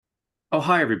Oh,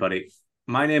 hi, everybody.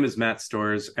 My name is Matt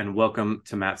Stores, and welcome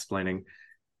to Mattsplaining.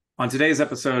 On today's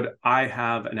episode, I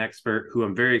have an expert who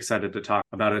I'm very excited to talk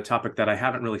about a topic that I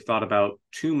haven't really thought about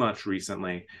too much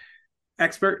recently.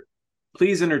 Expert,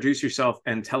 please introduce yourself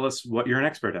and tell us what you're an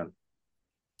expert in.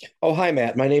 Oh, hi,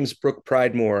 Matt. My name's Brooke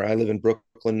Pridemore. I live in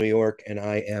Brooklyn, New York, and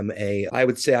I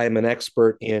would say I am an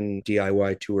expert in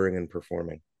DIY touring and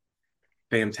performing.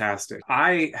 Fantastic.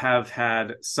 I have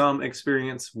had some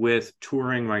experience with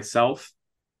touring myself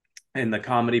in the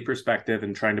comedy perspective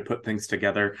and trying to put things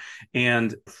together.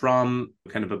 And from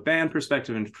kind of a band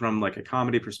perspective and from like a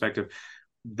comedy perspective,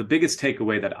 the biggest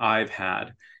takeaway that I've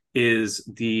had is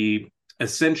the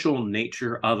essential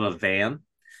nature of a van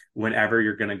whenever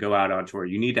you're going to go out on tour.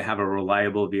 You need to have a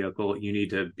reliable vehicle. You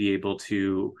need to be able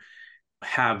to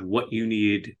have what you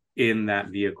need in that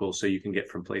vehicle so you can get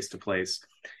from place to place.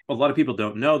 A lot of people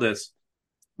don't know this,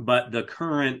 but the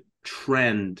current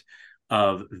trend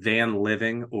of van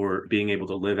living or being able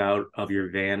to live out of your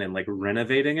van and like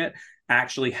renovating it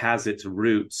actually has its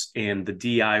roots in the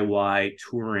DIY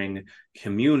touring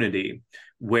community,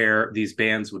 where these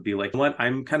bands would be like, what,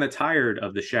 I'm kind of tired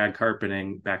of the shag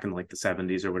carpeting back in like the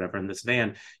 70s or whatever in this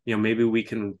van. Maybe we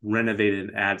can renovate it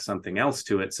and add something else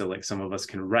to it so like some of us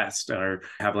can rest or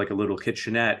have like a little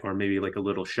kitchenette or maybe like a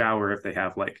little shower if they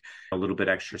have like a little bit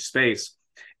extra space.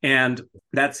 And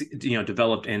that's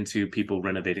developed into people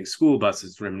renovating school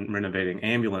buses, renovating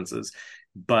ambulances.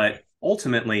 But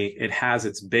ultimately it has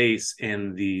its base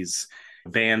in these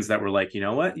bands that were like, you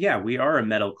know what, yeah, we are a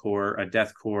metalcore, a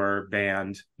deathcore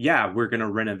band, yeah, we're going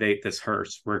to renovate this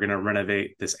hearse, we're going to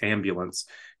renovate this ambulance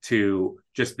to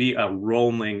just be a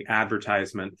rolling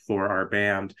advertisement for our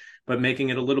band, but making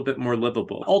it a little bit more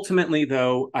livable. Ultimately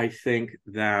though, I think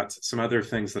that some other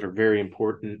things that are very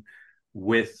important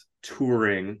with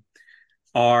touring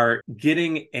are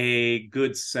getting a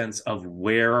good sense of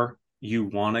where you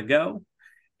want to go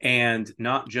and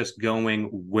not just going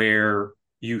where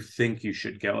you think you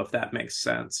should go, if that makes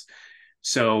sense.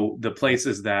 So the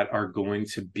places that are going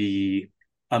to be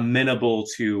amenable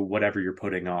to whatever you're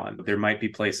putting on. There might be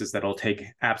places that'll take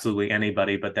absolutely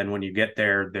anybody, but then when you get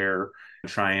there, they're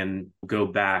try and go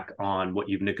back on what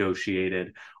you've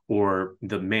negotiated, or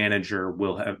the manager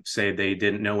will have say they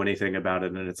didn't know anything about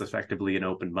it and it's effectively an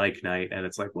open mic night. And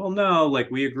it's like, well, no, like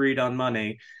we agreed on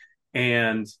money.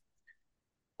 And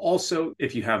also,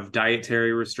 if you have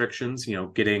dietary restrictions,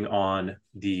 getting on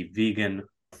the vegan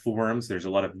forums, there's a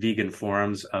lot of vegan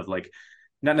forums of like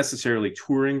not necessarily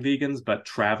touring vegans, but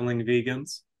traveling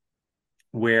vegans,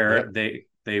 where Yep.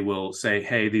 they will say,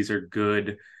 hey, these are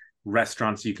good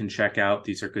restaurants you can check out.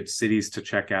 These are good cities to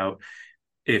check out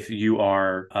if you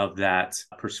are of that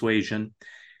persuasion.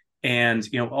 And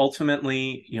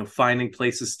ultimately, finding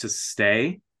places to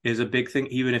stay is a big thing,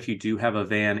 even if you do have a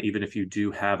van, even if you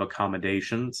do have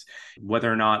accommodations,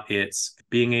 whether or not it's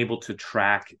being able to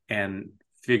track and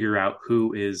figure out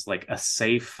who is like a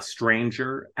safe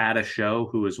stranger at a show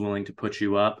who is willing to put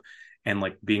you up, and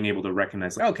like being able to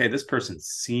recognize like, okay, this person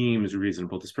seems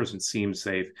reasonable, this person seems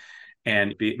safe,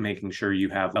 and making sure you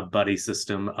have a buddy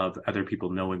system of other people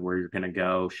knowing where you're going to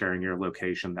go, sharing your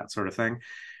location, that sort of thing.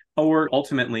 Or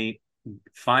ultimately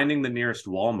finding the nearest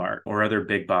Walmart or other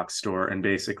big box store and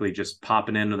basically just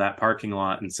popping into that parking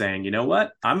lot and saying, you know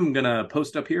what, I'm going to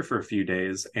post up here for a few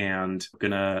days and going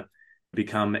to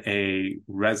become a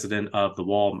resident of the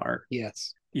Walmart.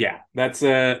 Yes. Yeah, that's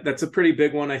a pretty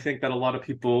big one. I think that a lot of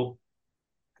people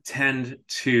tend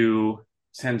to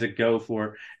tend to go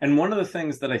for. And one of the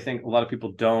things that I think a lot of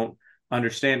people don't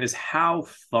understand is how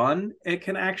fun it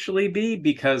can actually be,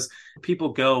 because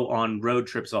people go on road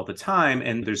trips all the time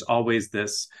and there's always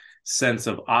this sense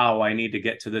of, oh, I need to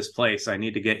get to this place, I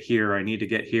need to get here, I need to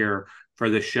get here for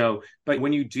this show. But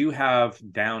when you do have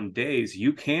down days,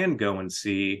 you can go and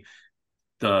see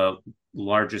the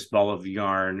largest ball of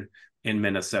yarn in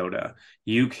Minnesota.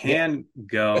 You Yeah. can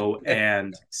go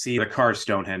and see the car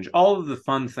Stonehenge, all of the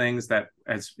fun things that,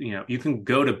 as you can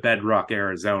go to Bedrock,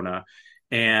 Arizona,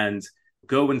 and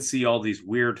go and see all these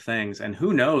weird things. And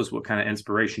who knows what kind of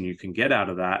inspiration you can get out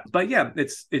of that. But yeah,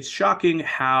 it's shocking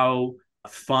how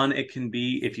fun it can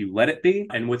be if you let it be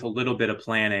and with a little bit of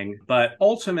planning. But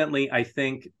ultimately, I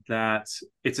think that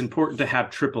it's important to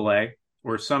have AAA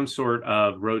or some sort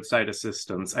of roadside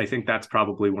assistance. I think that's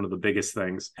probably one of the biggest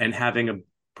things, and having a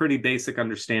pretty basic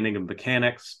understanding of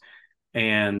mechanics.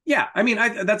 And yeah, I mean,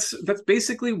 that's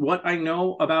basically what I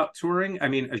know about touring. I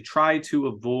mean, I try to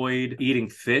avoid eating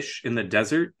fish in the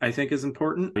desert. I think is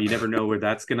important. You never know where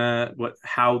that's gonna what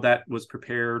how that was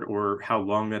prepared or how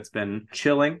long that's been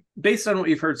chilling. Based on what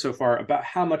you've heard so far, about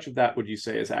how much of that would you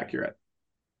say is accurate?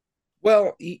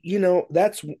 Well,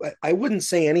 that's I wouldn't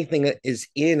say anything that is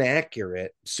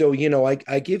inaccurate. So,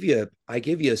 I give you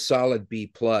a solid B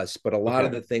plus, but a lot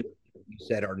of Okay. the things you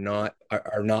said are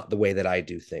not the way that I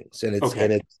do things. And it's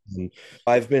and Okay. it's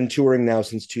I've been touring now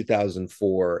since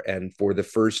 2004, and for the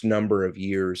first number of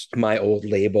years, my old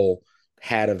label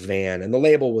had a van, and the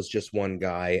label was just one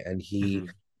guy, and he Hmm.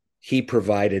 he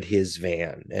provided his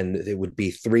van, and it would be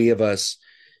three of us,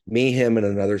 me, him, and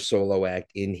another solo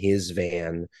act in his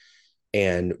van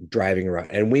and driving around.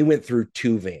 And we went through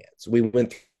two vans. We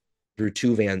went through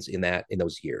two vans in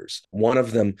those years. One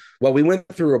of them, well, we went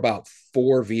through about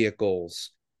four vehicles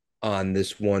on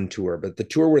this one tour, but the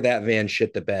tour where that van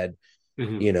shit the bed,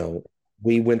 Hmm. you know,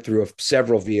 we went through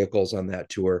several vehicles on that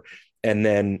tour. And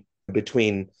then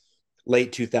between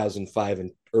late 2005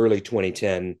 and early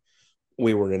 2010,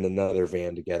 we were in another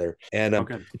van together. And,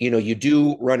 Okay. you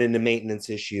do run into maintenance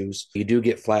issues. You do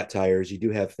get flat tires. You do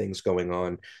have things going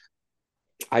on.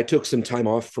 I took some time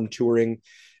off from touring.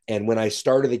 And when I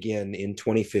started again in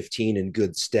 2015 in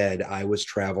good stead, I was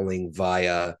traveling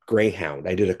via Greyhound.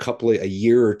 I did a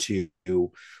year or two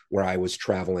where I was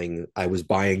traveling. I was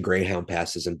buying Greyhound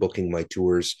passes and booking my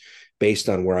tours based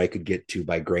on where I could get to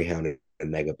by Greyhound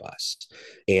and Megabus.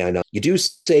 And you do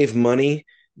save money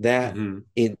that Hmm.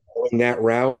 in going that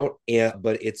route,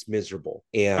 but it's miserable.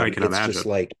 I And can it's just imagine.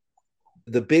 like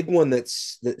the big one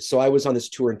so I was on this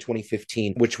tour in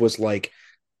 2015, which was like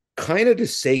kind of to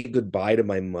say goodbye to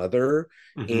my mother,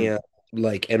 Hmm. and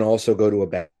and also go to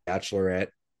a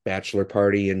bachelor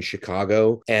party in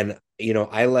Chicago. And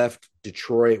I left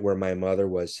Detroit where my mother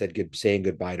was, saying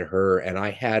goodbye to her, and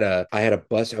I had a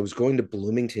bus. I was going to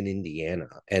Bloomington, Indiana,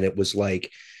 and it was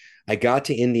like I got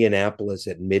to Indianapolis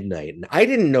at midnight, and I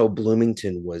didn't know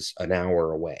Bloomington was an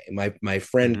hour away. My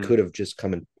friend Hmm. could have just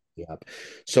come and pick me up.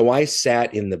 So I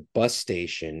sat in the bus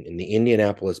station, in the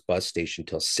Indianapolis bus station,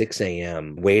 till 6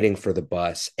 a.m. waiting for the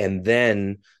bus. And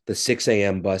then the 6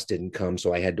 a.m. bus didn't come,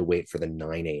 so I had to wait for the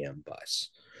 9 a.m. bus.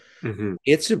 Hmm.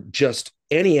 It's just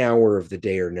any hour of the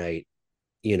day or night,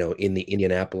 in the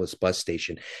Indianapolis bus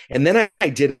station. And then I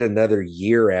did another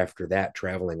year after that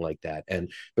traveling like that.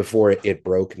 And before it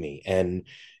broke me. And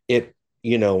it,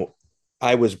 you know,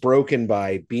 I was broken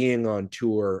by being on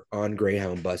tour on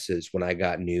Greyhound buses when I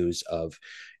got news of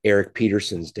Eric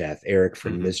Peterson's death. Eric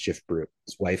from Hmm. Mischief Brew.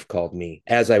 His wife called me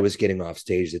as I was getting off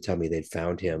stage to tell me they'd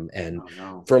found him. And Oh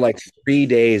no. for like 3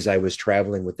 days, I was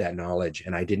traveling with that knowledge,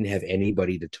 and I didn't have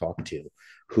anybody to talk to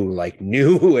who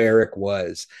knew who Eric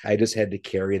was. I just had to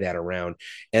carry that around.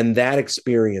 And that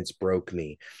experience broke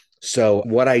me. So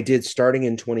what I did starting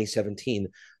in 2017,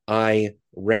 I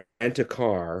rent a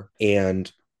car and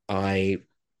I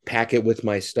pack it with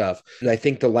my stuff. And I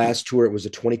think the last tour it was a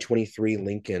 2023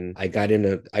 Lincoln. I got in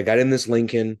this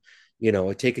Lincoln,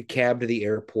 I take a cab to the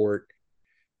airport,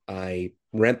 I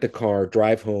rent the car,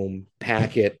 drive home,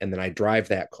 pack it, and then I drive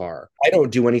that car. I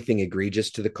don't do anything egregious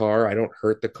to the car. I don't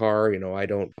hurt the car.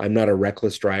 I'm not a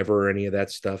reckless driver or any of that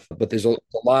stuff, but there's a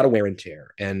lot of wear and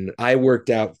tear. And I worked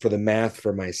out for the math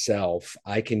for myself.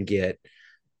 I can get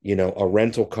a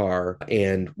rental car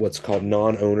and what's called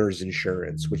non-owner's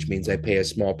insurance, which means I pay a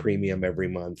small premium every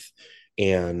month.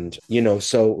 And,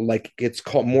 so it's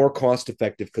called more cost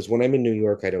effective because when I'm in New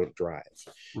York, I don't drive.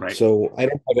 Right. So I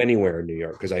don't have anywhere in New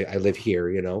York because I live here.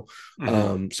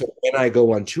 Hmm. So when I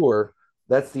go on tour,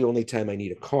 that's the only time I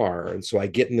need a car. And so I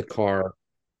get in the car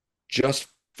just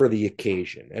for the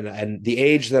occasion. And the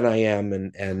age that I am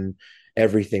and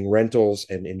everything, rentals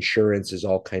and insurance is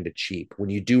all kind of cheap. When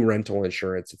you do rental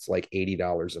insurance, it's like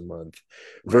 $80 a month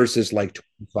Right. versus like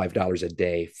 $25 a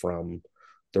day from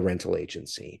the rental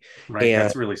agency. Right. And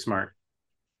That's really smart.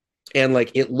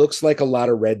 it looks like a lot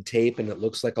of red tape and it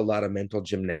looks like a lot of mental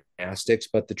gymnastics,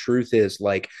 but the truth is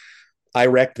I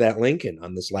wrecked that Lincoln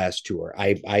on this last tour.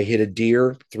 I hit a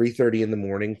deer 3:30 in the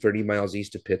morning, 30 miles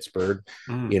east of Pittsburgh.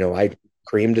 Mm. I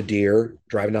creamed a deer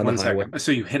driving down the One highway. second.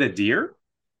 So you hit a deer?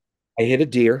 I hit a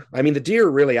deer. I mean, the deer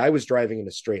really, I was driving in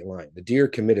a straight line. The deer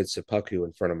committed seppuku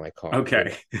in front of my car.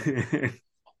 Okay.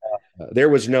 There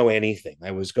was no anything. I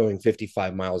was going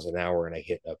 55 miles an hour and I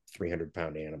hit a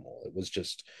 300-pound animal.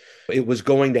 It was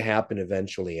going to happen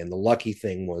eventually. And the lucky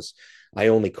thing was I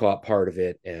only caught part of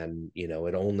it. And,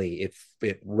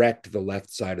 it wrecked the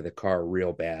left side of the car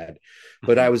real bad.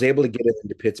 But I Mhm. was able to get it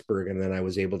into Pittsburgh, and then I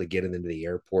was able to get it into the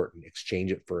airport and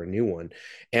exchange it for a new one.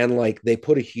 And they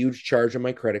put a huge charge on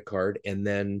my credit card, and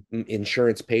then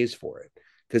insurance pays for it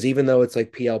because even though it's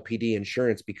like PLPD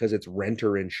insurance, because it's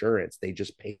renter insurance, they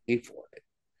just pay for it.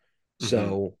 Mhm.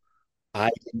 So I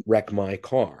didn't wreck my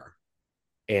car,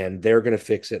 and they're going to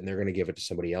fix it and they're going to give it to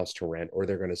somebody else to rent, or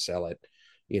they're going to sell it,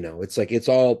 It's like it's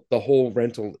all the whole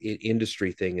rental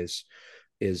industry thing it's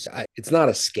not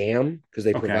a scam because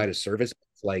they Okay. provide a service.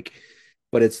 It's like,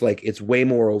 but it's like it's way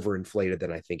more overinflated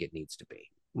than I think it needs to be.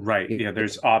 Right. Yeah, It's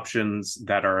there's options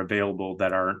that are available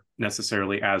that aren't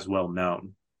necessarily as well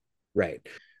known. right.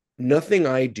 Nothing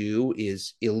I do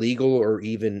is illegal or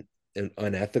even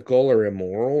unethical or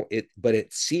immoral. But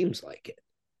it seems like it.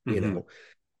 You Hmm. know,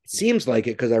 it seems like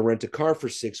it because I rent a car for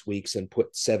 6 weeks and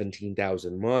put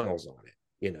 17,000 miles on it.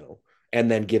 And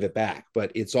then give it back.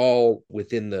 But it's all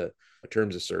within the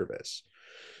terms of service.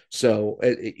 So,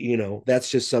 that's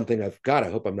just something I've got.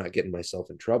 I hope I'm not getting myself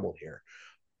in trouble here.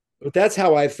 But that's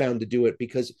how I've found to do it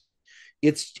because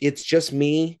it's just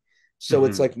me. So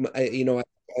it's Hmm. like,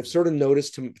 I've sort of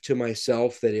noticed to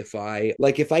myself that if I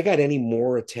got any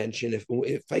more attention,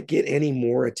 if I get any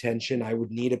more attention, I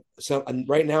would need and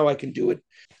right now I can do it.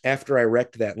 After I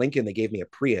wrecked that Lincoln, they gave me a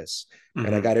Prius,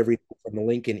 and I Hmm. got everything from the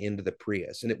Lincoln into the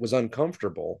Prius, and it was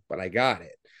uncomfortable, but I got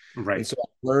it. And Right. so I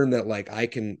learned that like I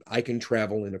can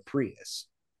travel in a Prius.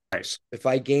 Right. So if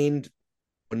I gained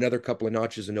another couple of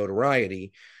notches of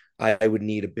notoriety, I would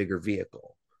need a bigger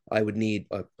vehicle. I would need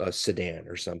a sedan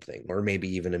or something, or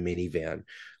maybe even a minivan.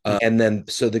 And then,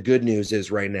 so the good news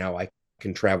is right now I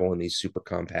can travel in these super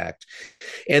compact.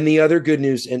 And the other good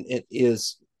news and it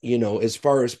is, as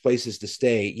far as places to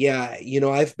stay, yeah,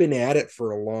 I've been at it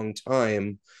for a long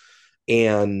time,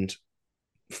 and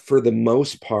for the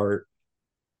most part,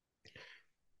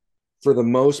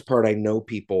 I know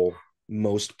people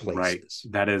most Right. places.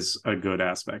 That is a good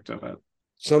aspect of it.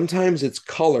 Sometimes it's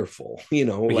colorful,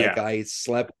 like Yeah. I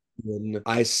slept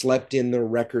in the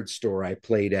record store I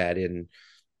played at in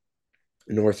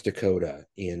North Dakota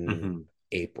in Hmm.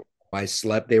 April.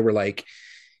 They were like,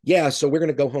 yeah, so we're going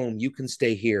to go home, you can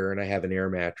stay here, and I have an air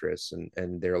mattress,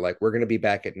 and they're like, we're going to be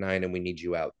back at 9 and we need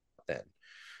you out then.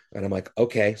 And I'm like,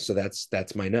 okay, so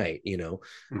that's my night.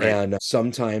 Right. And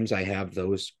sometimes I have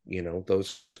those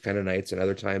kind of nights, and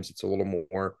other times it's a little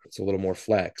more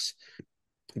flex.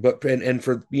 But and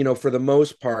for the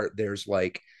most part, there's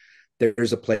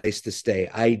a place to stay.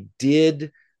 I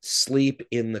did sleep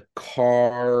in the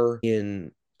car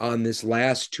in on this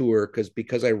last tour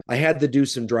because I had to do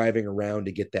some driving around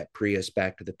to get that Prius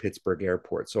back to the Pittsburgh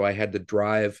airport. So I had to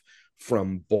drive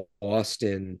from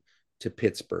Boston to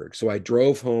Pittsburgh. So I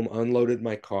drove home, unloaded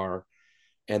my car,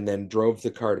 and then drove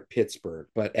the car to Pittsburgh.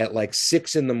 But at like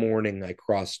 6 in the morning, I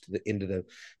crossed into the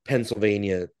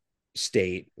Pennsylvania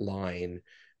state line,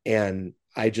 and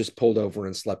I just pulled over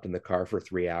and slept in the car for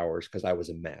 3 hours because I was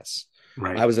a mess. I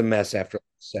Right. was a mess after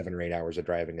 7 or 8 hours of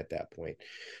driving at that point.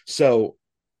 So,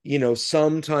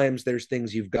 sometimes there's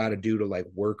things you've got to do to like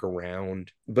work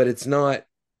around, but it's not,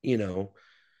 you know,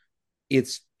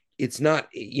 it's it's not,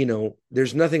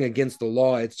 there's nothing against the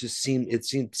law. It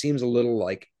seems a little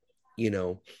like, you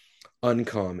know,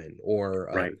 uncommon,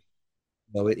 or Right.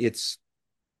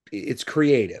 it's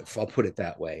creative, I'll put it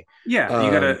that way.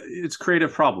 Yeah. It's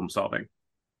creative problem solving.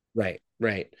 Right.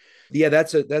 Yeah,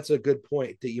 that's a good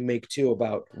point that you make too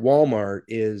about Walmart.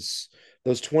 Is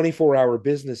those 24-hour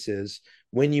businesses,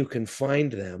 when you can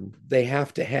find them, they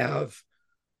have to have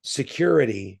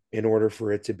security in order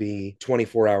for it to be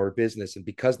 24-hour business, and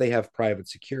because they have private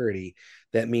security,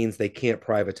 that means they can't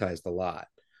privatize the lot.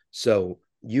 So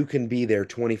you can be there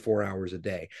 24 hours a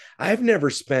day. I've never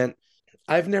spent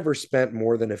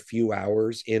more than a few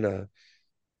hours in a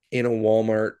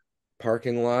Walmart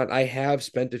parking lot. I have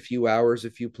spent a few hours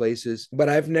a few places, but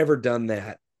I've never done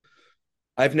that.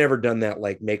 I've never done that,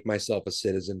 like make myself a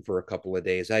citizen for a couple of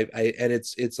days. And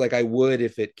it's like I would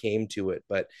if it came to it,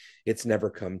 but it's never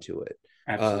come to it.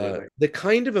 Absolutely. The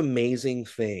kind of amazing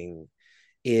thing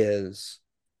is,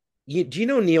 do you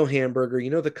know Neil Hamburger?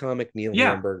 You know the comic Neil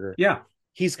Yeah. Hamburger? Yeah.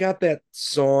 He's got that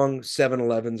song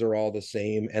 7-Elevens are all the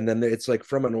same, and then it's like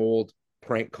from an old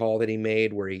prank call that he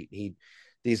made where he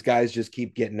these guys just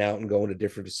keep getting out and going to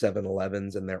different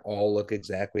 7-Elevens, and they all look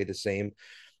exactly the same.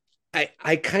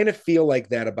 I kind of feel like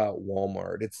that about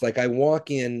Walmart. It's like I walk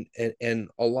in, and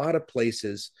a lot of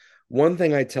places, one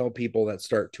thing I tell people that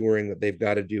start touring that they've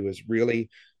got to do is really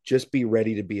just be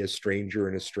ready to be a stranger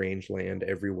in a strange land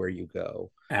everywhere you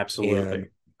go. And Absolutely.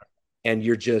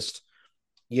 you're just,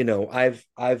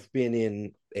 I've been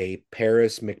in a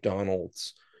Paris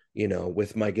McDonald's,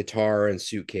 with my guitar and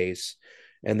suitcase,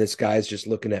 and this guy's just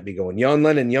looking at me going, Jan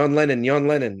Lennon, Jan Lennon, Jan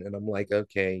Lennon. And I'm like,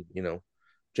 okay,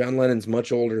 John Lennon's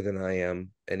much older than I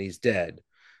am, and he's dead,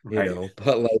 Right.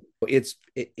 but like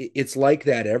it's like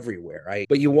that everywhere.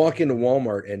 But you walk into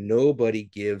Walmart and nobody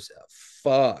gives a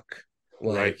fuck.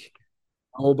 Right. Like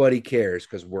nobody cares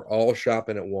because we're all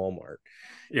shopping at Walmart.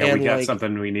 Yeah. We And got like,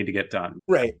 something we need to get done.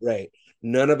 right.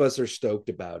 None of us are stoked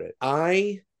about it.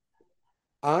 I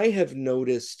have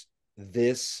noticed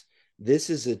this. This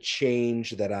is a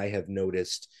change that I have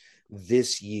noticed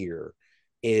this year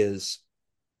is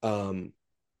um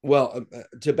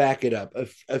to back it up,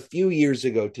 a few years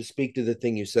ago, to speak to the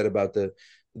thing you said about the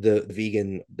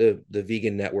vegan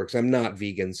networks. I'm not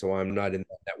vegan, so I'm not in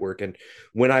that network. And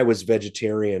when I was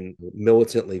vegetarian,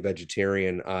 militantly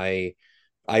vegetarian, I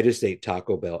just ate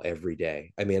Taco Bell every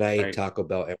day. I mean, I ate Right. Taco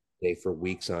Bell every day for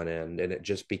weeks on end, and it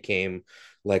just became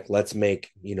like, let's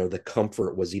make, the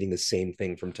comfort was eating the same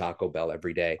thing from Taco Bell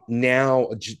every day.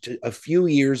 Now, a few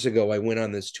years ago, I went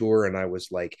on this tour, and I was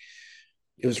like,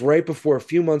 it was right before, a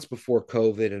few months before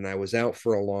COVID, and I was out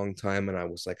for a long time, and I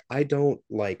was like, I don't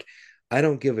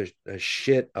give a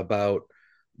shit about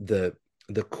the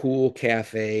cool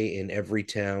cafe in every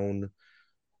town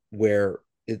where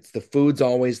it's the food's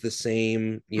always the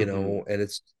same, Hmm. and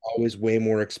it's always way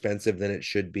more expensive than it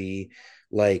should be.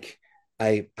 Like,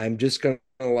 I'm just gonna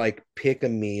like pick a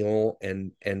meal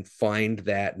and find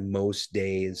that most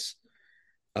days,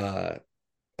 uh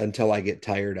until I get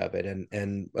tired of it.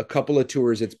 And a couple of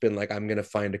tours, it's been like, I'm gonna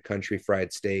find a country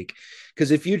fried steak. Because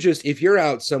if you're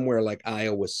out somewhere like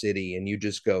Iowa City and you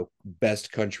just go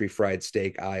best country fried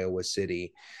steak, Iowa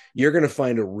City, you're gonna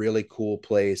find a really cool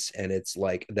place, and it's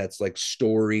like that's like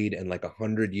storied and like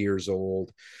 100 years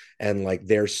old, and like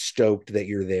they're stoked that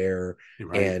you're there,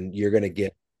 Right. and you're gonna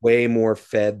get way more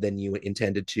fed than you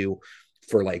intended to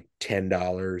for like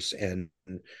 $10. And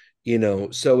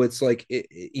so it's like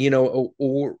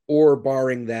or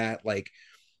barring that, like,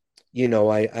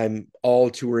 I'm all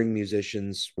touring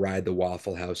musicians ride the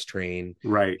Waffle House train.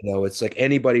 Right. It's like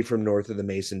anybody from north of the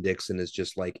Mason-Dixon is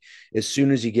just like, as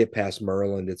soon as you get past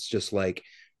Maryland, it's just like,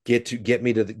 get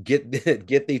me to get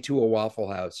thee to a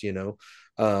Waffle House.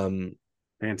 um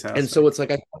and so Fantastic. it's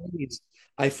like,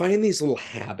 I find these little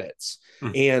habits.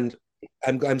 Mm-hmm.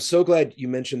 And I'm so glad you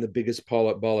mentioned the biggest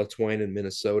ball of twine in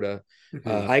Minnesota.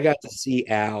 I got to see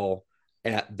Al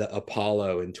at the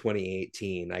Apollo in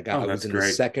 2018. Oh, I that's was in the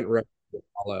great. second row of the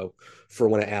Apollo for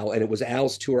one of Al, and it was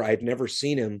Al's tour. I'd never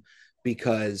seen him,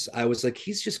 because I was like,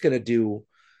 he's gonna do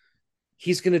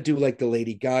like the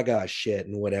Lady Gaga shit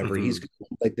and whatever. He's Hmm. gonna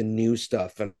do like the new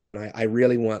stuff, and I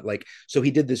really want, like, so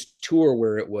he did this tour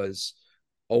where it was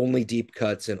only deep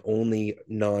cuts and only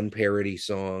non-parody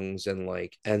songs,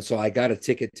 and so I got a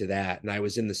ticket to that, and I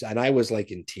was in this, and I was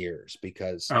like in tears,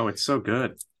 because Oh, it's so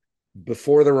good.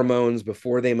 before the Ramones,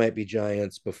 before They Might Be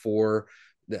Giants, before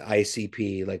the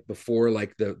ICP, like before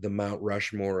like the Mount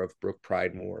Rushmore of Brooke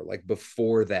Pridemore, like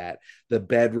before that, the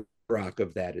bedrock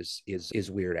of that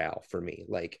is Weird Al for me.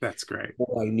 Like, That's great.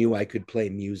 before I knew I could play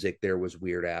music, there was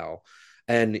Weird Al,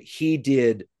 and he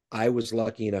did. I was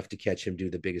lucky enough to catch him do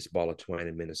the biggest ball of twine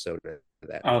in Minnesota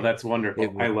that Oh, night. that's wonderful.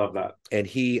 It I was, love that. and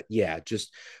he, yeah,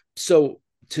 just so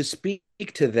to speak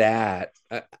to that,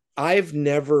 I've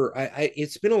never,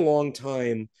 it's been a long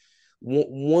time.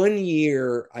 One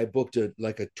year I booked a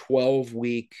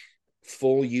 12-week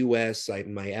full US.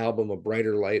 My album A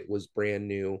Brighter Light was brand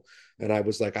new, and I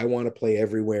was like, I want to play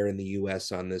everywhere in the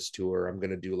US on this tour. I'm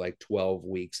going to do like 12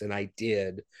 weeks, and I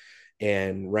did,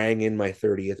 and rang in my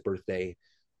 30th birthday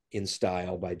in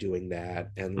style by doing that.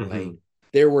 And like, Hmm.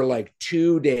 there were like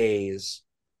 2 days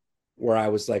where I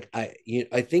was like, I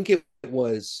think it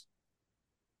was,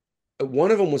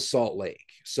 one of them was Salt Lake.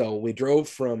 So we drove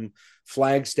from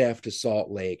Flagstaff to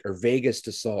Salt Lake, or Vegas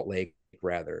to Salt Lake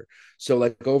rather. So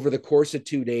like, over the course of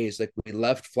 2 days, like, we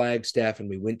left Flagstaff and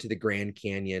we went to the Grand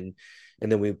Canyon,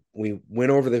 and then we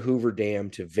went over the Hoover Dam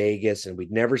to Vegas, and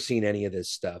we'd never seen any of this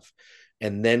stuff.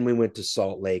 And then we went to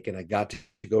Salt Lake, and I got to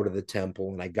go to the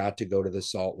temple, and I got to go to the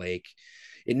Salt Lake.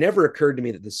 It never occurred to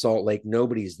me that the Salt Lake,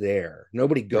 nobody's there.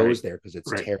 Nobody Right. goes there because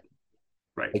it's Right. terrible.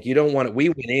 Right. Like, you don't want to. We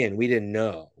went in, we didn't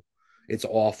know. It's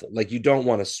awful. Like, you don't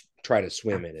want to try to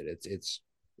swim in it.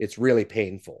 It's really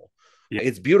painful. Yeah.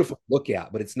 It's beautiful to look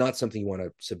at, but it's not something you want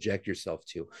to subject yourself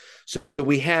to. So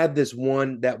we had this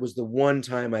one, that was the one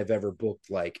time I've ever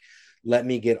booked, like, let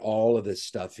me get all of this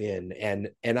stuff in. And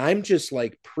I'm just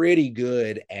like pretty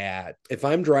good at, if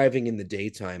I'm driving in the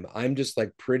daytime, I'm just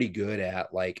like pretty good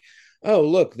at like, oh,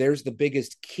 look, there's the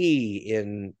biggest key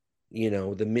in,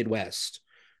 the Midwest.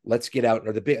 Let's get out.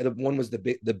 Or the one was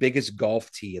the biggest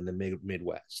golf tee in the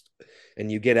Midwest,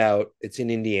 and you get out. It's in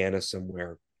Indiana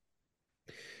somewhere,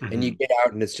 and you Hmm. get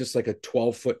out, and it's just like a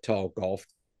 12-foot tall golf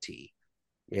tee.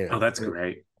 Oh, that's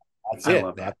great. That's I it.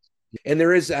 love that. And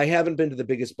there is. I haven't been to the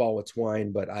biggest ball of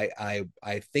twine, but I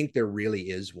think there really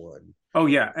is one. Oh,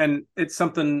 yeah. And it's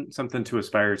something to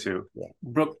aspire to. Yeah.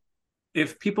 Brooke,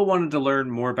 If people wanted to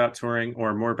learn more about touring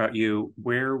or more about you,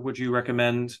 where would you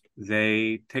recommend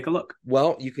they take a look?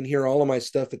 Well, you can hear all of my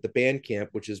stuff at the Bandcamp,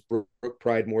 which is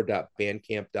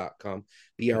brookpridemore.bandcamp.com,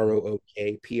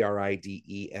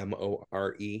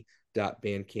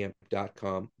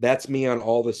 BROOKPRIDEMORE.bandcamp.com. That's me on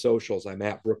all the socials. I'm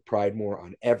at Brooke Pridemore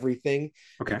on everything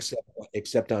Okay.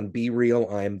 except on Be Real.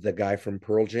 I'm the guy from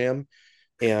Pearl Jam.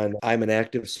 And I'm an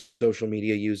active social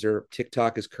media user.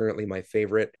 TikTok is currently my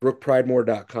favorite.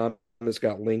 BrookePridemore.com has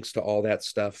got links to all that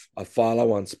stuff. A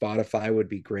follow on Spotify would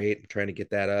be great. I'm trying to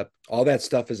get that up. All that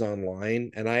stuff is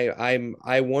online, and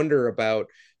I wonder about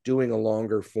doing a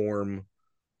longer form,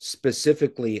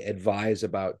 specifically advise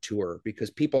about tour, because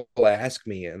people ask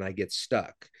me and I get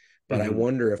stuck. But I Mm-hmm.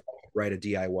 wonder if I could write a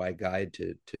DIY guide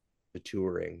to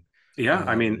touring. Yeah,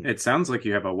 I mean, Um, it sounds like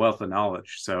you have a wealth of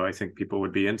knowledge, so I think people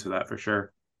would be into that for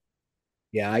sure.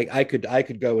 yeah, I could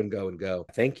go and go and go.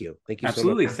 Thank you so much.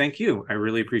 Absolutely. Thank you. I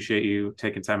really appreciate you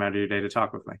taking time out of your day to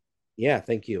talk with me. Yeah,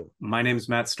 thank you. My name's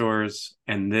Matt Stores,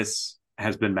 and this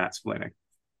has been Matt Splaining.